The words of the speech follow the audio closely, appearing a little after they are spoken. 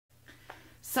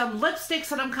some lipsticks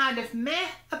that I'm kind of meh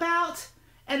about,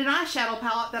 and an eyeshadow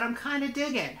palette that I'm kind of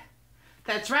digging.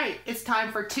 That's right, it's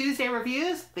time for Tuesday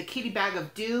Reviews. The Kitty Bag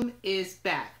of Doom is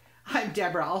back. I'm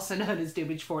Deborah, also known as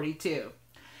Doomage42.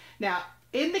 Now,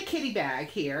 in the kitty bag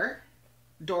here,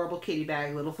 adorable kitty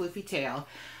bag, little floofy tail,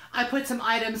 I put some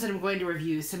items and I'm going to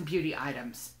review some beauty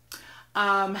items.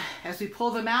 As we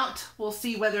pull them out, we'll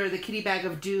see whether the Kitty Bag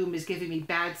of Doom is giving me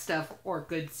bad stuff or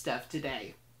good stuff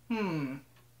today.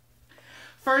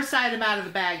 First item out of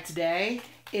the bag today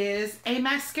is a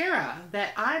mascara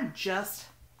that I'm just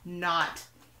not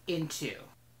into.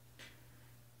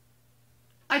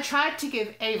 I tried to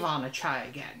give Avon a try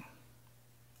again.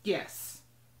 Yes.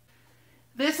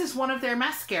 This is one of their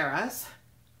mascaras.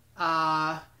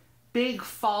 Big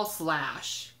False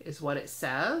Lash is what it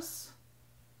says.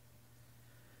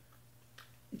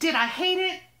 Did I hate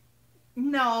it?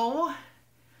 No.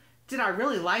 Did I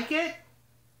really like it?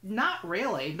 Not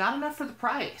really. Not enough for the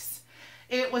price.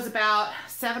 It was about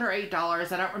 $7 or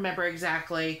 $8. I don't remember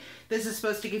exactly. This is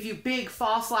supposed to give you big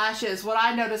false lashes. What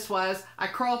I noticed was I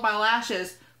curled my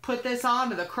lashes, put this on,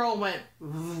 and the curl went,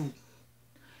 ooh.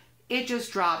 It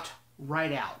just dropped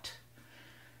right out.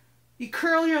 You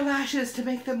curl your lashes to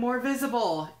make them more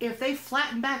visible. If they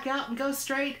flatten back out and go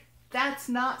straight, that's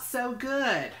not so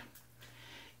good.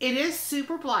 It is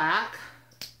super black.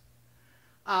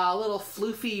 A little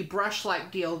floofy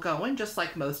brush-like deal going, just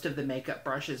like most of the makeup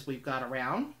brushes we've got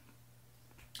around.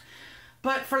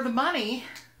 But for the money,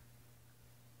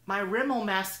 my Rimmel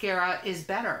mascara is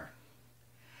better.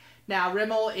 Now,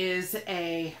 Rimmel is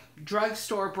a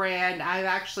drugstore brand. I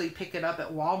actually pick it up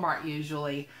at Walmart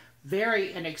usually.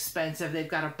 Very inexpensive. They've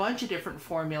got a bunch of different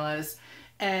formulas,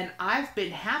 and I've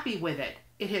been happy with it.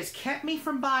 It has kept me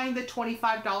from buying the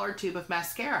 $25 tube of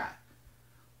mascara.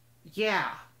 Yeah.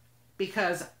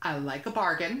 Because I like a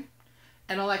bargain,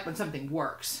 and I like when something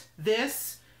works.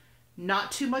 This,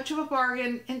 not too much of a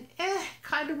bargain, and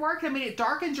kind of work. I mean, it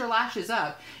darkens your lashes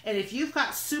up, and if you've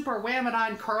got super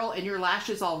whamadine curl in your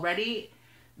lashes already,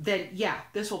 then yeah,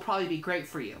 this will probably be great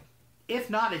for you.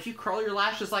 If not, if you curl your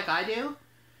lashes like I do,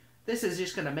 this is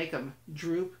just going to make them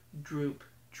droop, droop,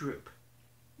 droop.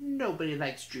 Nobody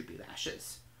likes droopy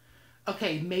lashes.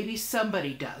 Okay, maybe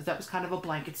somebody does. That was kind of a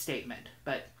blanket statement,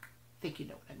 but I think you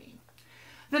know what I mean.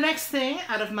 The next thing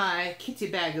out of my Kitty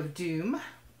Bag of Doom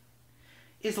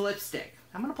is lipstick.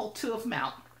 I'm going to pull two of them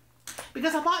out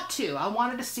because I bought two. I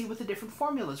wanted to see what the different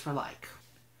formulas were like.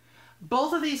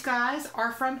 Both of these guys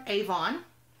are from Avon.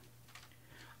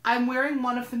 I'm wearing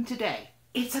one of them today.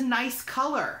 It's a nice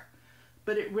color,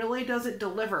 but it really doesn't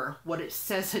deliver what it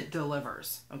says it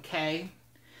delivers, okay?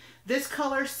 This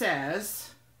color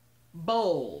says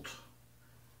bold.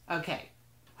 Okay,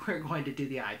 we're going to do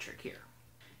the eye trick here.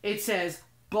 It says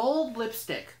bold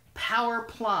lipstick, Power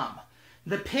Plum.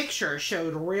 The picture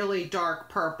showed really dark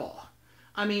purple.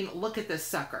 I mean, look at this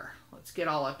sucker. Let's get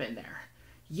all up in there.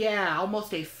 Yeah,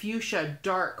 almost a fuchsia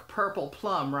dark purple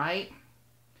plum, right?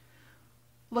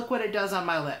 Look what it does on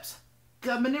my lips.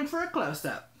 Coming in for a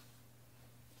close-up.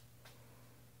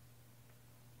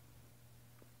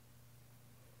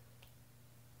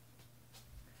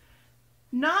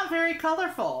 Not very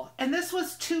colorful. And this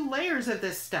was 2 layers of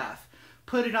this stuff.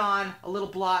 Put it on, a little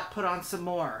blot, put on some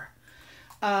more.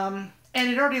 And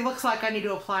it already looks like I need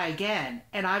to apply again.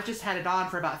 And I've just had it on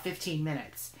for about 15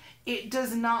 minutes. It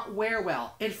does not wear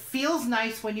well. It feels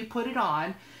nice when you put it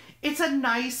on. It's a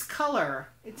nice color.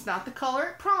 It's not the color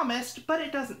it promised, but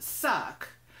it doesn't suck.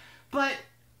 But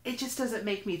it just doesn't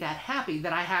make me that happy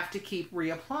that I have to keep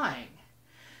reapplying.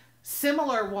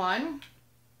 Similar one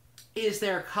is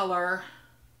their color...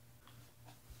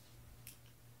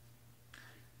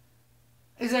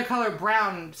 Is their color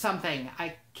brown something?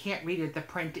 I can't read it. The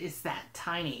print is that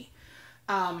tiny.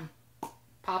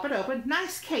 Pop it open.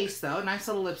 Nice case though. Nice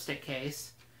little lipstick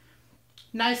case.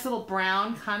 Nice little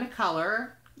brown kind of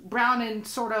color. Brown and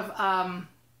sort of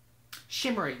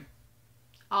shimmery.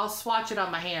 I'll swatch it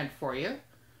on my hand for you.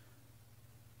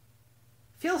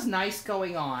 Feels nice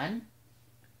going on.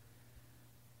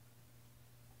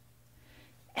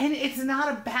 And it's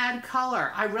not a bad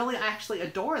color. I really actually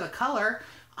adore the color.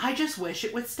 I just wish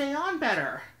it would stay on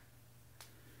better.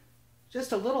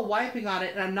 Just a little wiping on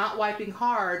it, and I'm not wiping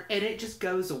hard, and it just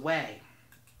goes away.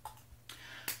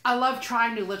 I love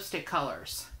trying new lipstick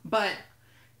colors, but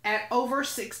at over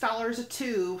 $6 a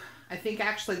tube, I think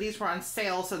actually these were on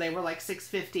sale, so they were like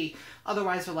 $6.50.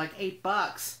 Otherwise, they're like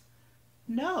 $8.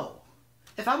 No.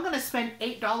 If I'm going to spend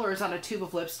 $8 on a tube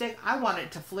of lipstick, I want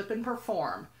it to flip and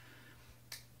perform.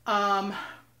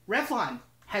 Revlon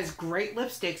has great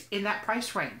lipsticks in that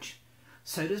price range.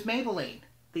 So does Maybelline.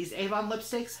 These Avon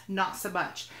lipsticks, not so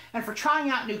much. And for trying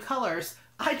out new colors,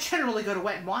 I generally go to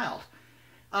Wet n Wild.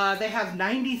 They have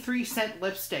 93-cent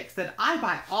lipsticks that I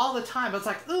buy all the time. It's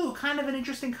like, ooh, kind of an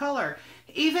interesting color.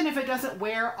 Even if it doesn't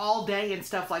wear all day and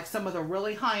stuff like some of the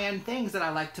really high-end things that I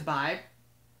like to buy,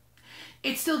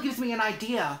 it still gives me an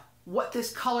idea what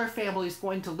this color family is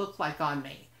going to look like on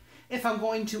me, if I'm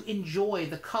going to enjoy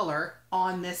the color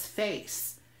on this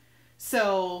face.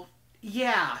 So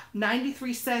yeah,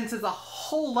 93 cents is a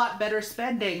whole lot better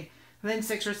spending than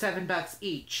 $6 or $7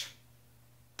 each.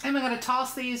 Am I going to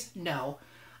toss these? No.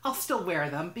 I'll still wear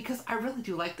them because I really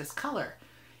do like this color.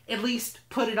 At least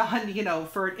put it on, you know,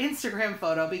 for an Instagram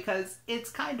photo because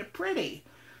it's kind of pretty.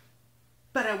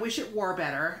 But I wish it wore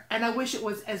better, and I wish it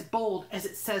was as bold as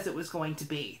it says it was going to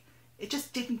be. It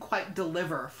just didn't quite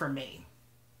deliver for me.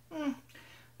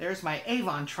 There's my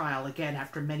Avon trial again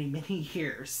after many, many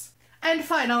years. And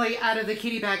finally, out of the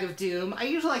kitty bag of doom, I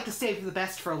usually like to save the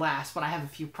best for last when I have a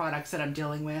few products that I'm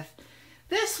dealing with.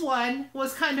 This one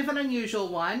was kind of an unusual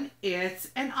one. It's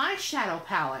an eyeshadow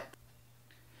palette.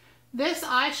 This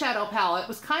eyeshadow palette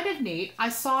was kind of neat. I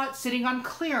saw it sitting on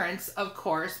clearance, of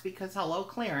course, because hello,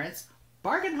 clearance.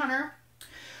 Bargain hunter.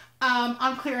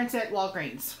 On clearance at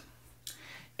Walgreens.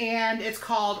 And it's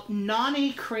called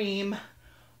Nani Cream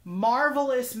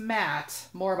Marvelous Matte.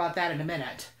 More about that in a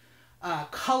minute.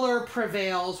 Color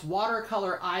Prevails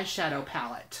Watercolor Eyeshadow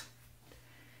Palette.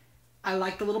 I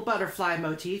like the little butterfly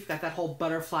motif. Got that whole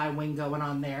butterfly wing going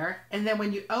on there. And then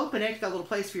when you open it, you got a little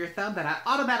place for your thumb that I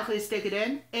automatically stick it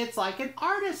in. It's like an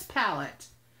artist palette.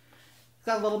 It's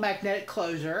got a little magnetic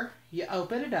closure. You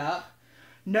open it up.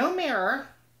 No mirror.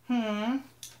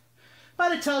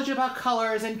 But it tells you about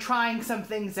colors and trying some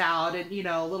things out and, you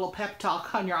know, a little pep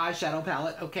talk on your eyeshadow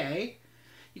palette. Okay.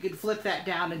 You can flip that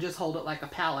down and just hold it like a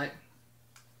palette.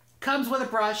 Comes with a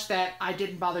brush that I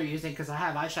didn't bother using because I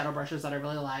have eyeshadow brushes that I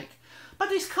really like. But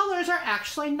these colors are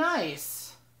actually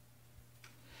nice.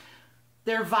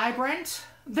 They're vibrant.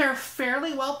 They're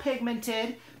fairly well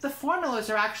pigmented. The formulas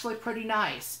are actually pretty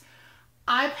nice.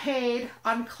 I paid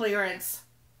on clearance,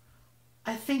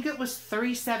 I think it was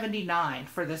 $3.79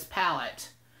 for this palette.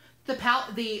 The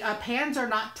pans are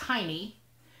not tiny.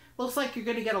 Looks like you're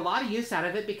going to get a lot of use out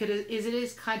of it because it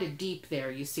is kind of deep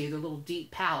there. You see the little deep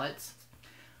palettes.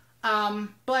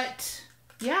 But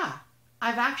yeah,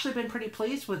 I've actually been pretty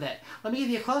pleased with it. Let me give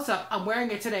you a close-up. I'm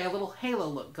wearing it today, a little halo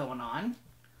look going on.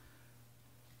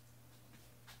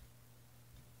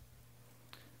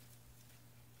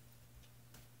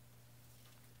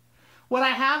 What I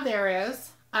have there is,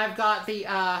 I've got the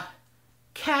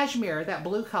cashmere, that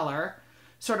blue color,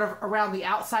 sort of around the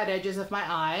outside edges of my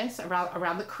eyes,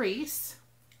 around the crease,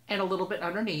 and a little bit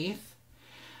underneath.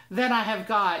 Then I have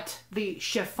got the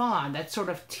chiffon, that sort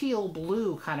of teal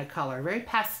blue kind of color. Very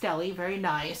pastel-y, very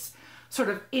nice. Sort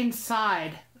of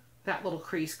inside that little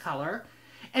crease color.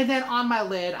 And then on my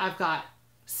lid, I've got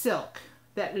silk.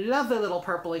 That lovely little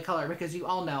purpley color because you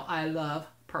all know I love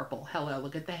purple. Hello,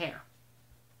 look at the hair.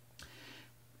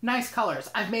 Nice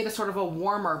colors. I've made a sort of a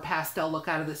warmer pastel look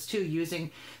out of this too using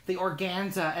the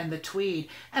organza and the tweed.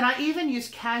 And I even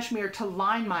used cashmere to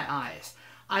line my eyes.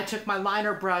 I took my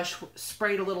liner brush,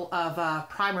 sprayed a little of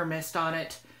primer mist on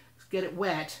it, get it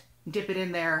wet, dip it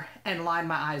in there, and line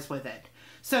my eyes with it.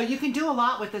 So you can do a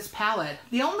lot with this palette.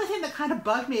 The only thing that kind of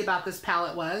bugged me about this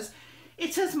palette was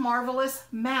it says Marvelous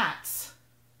Mattes.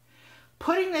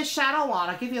 Putting this shadow on,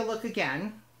 I'll give you a look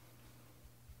again.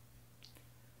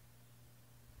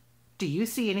 Do you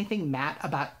see anything matte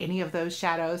about any of those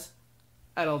shadows?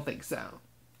 I don't think so.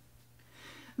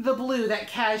 The blue, that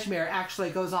cashmere, actually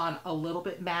goes on a little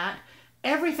bit matte.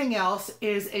 Everything else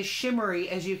is as shimmery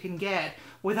as you can get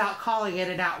without calling it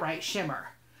an outright shimmer.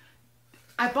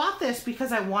 I bought this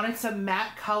because I wanted some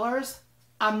matte colors.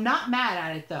 I'm not mad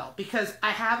at it though, because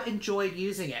I have enjoyed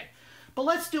using it. But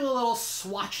let's do a little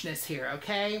swatchness here,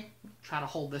 okay? Try to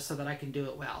hold this so that I can do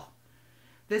it well.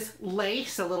 This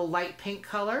lace, a little light pink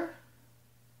color.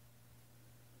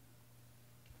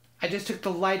 I just took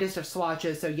the lightest of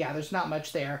swatches, so yeah, there's not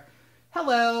much there.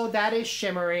 Hello, that is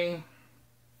shimmery.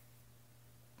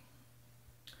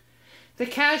 The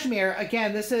cashmere,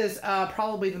 again, this is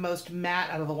probably the most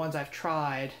matte out of the ones I've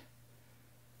tried.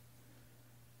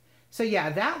 So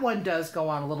yeah, that one does go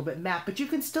on a little bit matte, but you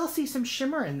can still see some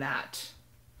shimmer in that.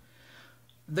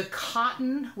 The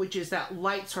cotton, which is that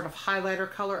light sort of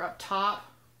highlighter color up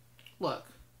top. Look.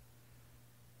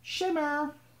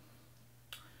 Shimmer.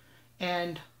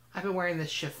 And I've been wearing this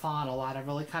chiffon a lot. I've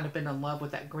really kind of been in love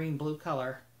with that green-blue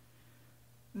color.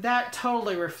 That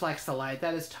totally reflects the light.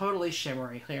 That is totally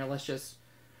shimmery. Here, let's just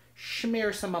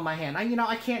smear some on my hand. You know,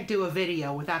 I can't do a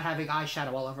video without having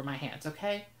eyeshadow all over my hands,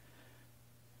 okay?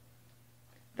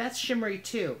 That's shimmery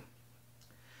too.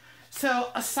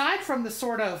 So aside from the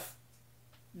sort of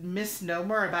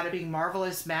misnomer about it being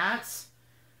marvelous mattes,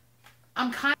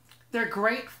 they're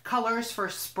great colors for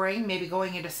spring, maybe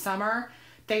going into summer.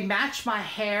 They match my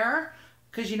hair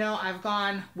because, you know, I've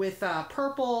gone with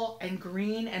purple and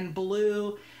green and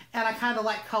blue, and I kind of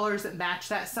like colors that match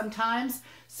that sometimes.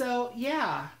 So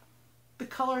yeah, the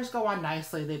colors go on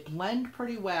nicely. They blend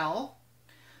pretty well,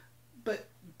 but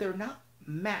they're not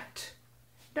matte.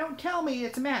 Don't tell me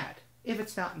it's matte if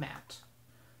it's not matte.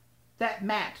 That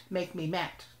matte make me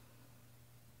matte.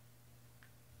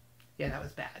 Yeah, that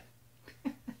was bad.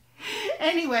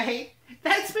 Anyway,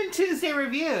 that's been Tuesday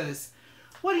Reviews.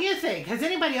 What do you think? Has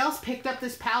anybody else picked up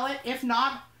this palette? If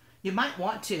not, you might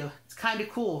want to. It's kind of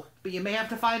cool, but you may have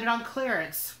to find it on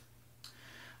clearance.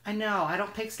 I know, I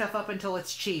don't pick stuff up until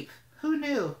it's cheap. Who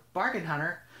knew? Bargain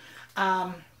hunter.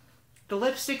 The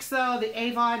lipsticks though, the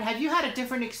Avon, have you had a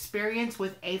different experience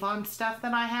with Avon stuff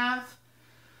than I have?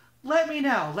 Let me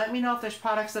know. Let me know if there's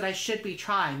products that I should be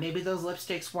trying. Maybe those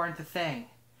lipsticks weren't the thing.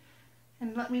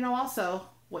 And let me know also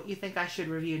what you think I should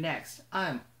review next.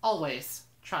 I'm always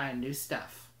trying new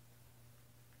stuff.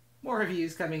 More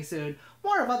reviews coming soon.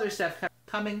 More of other stuff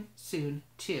coming soon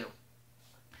too.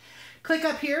 Click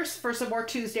up here for some more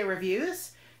Tuesday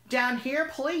reviews. Down here,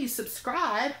 please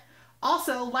subscribe.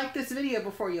 Also, like this video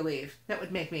before you leave. That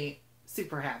would make me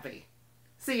super happy.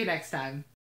 See you next time.